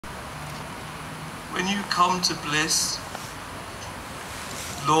when you come to bliss,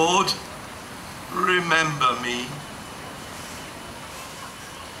 Lord, remember me.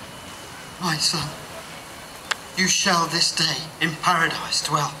 My son, you shall this day in paradise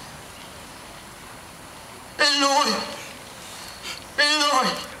dwell. Eloi, Eloi,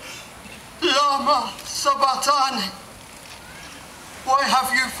 lama sabachthani. Why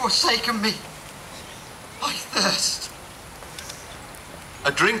have you forsaken me? I thirst.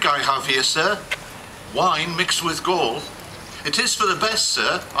 A drink I have here, sir. Wine mixed with gall. It is for the best,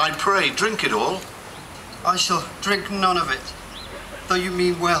 sir. I pray, drink it all. I shall drink none of it, though you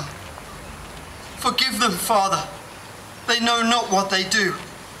mean well. Forgive them, Father. They know not what they do.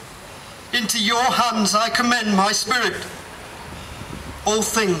 Into your hands I commend my spirit. All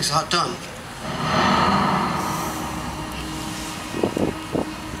things are done.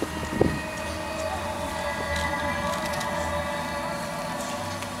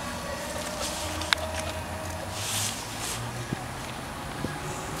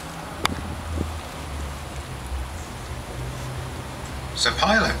 Sir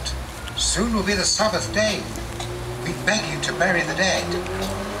Pilot, soon will be the Sabbath day. We beg you to bury the dead.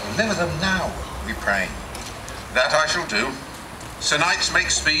 Deliver them now, we pray. That I shall do. Sir Knights,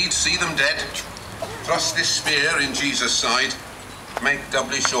 make speed, see them dead. Thrust this spear in Jesus' side. Make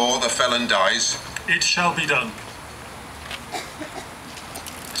doubly sure the felon dies. It shall be done.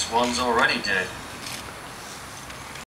 This one's already dead.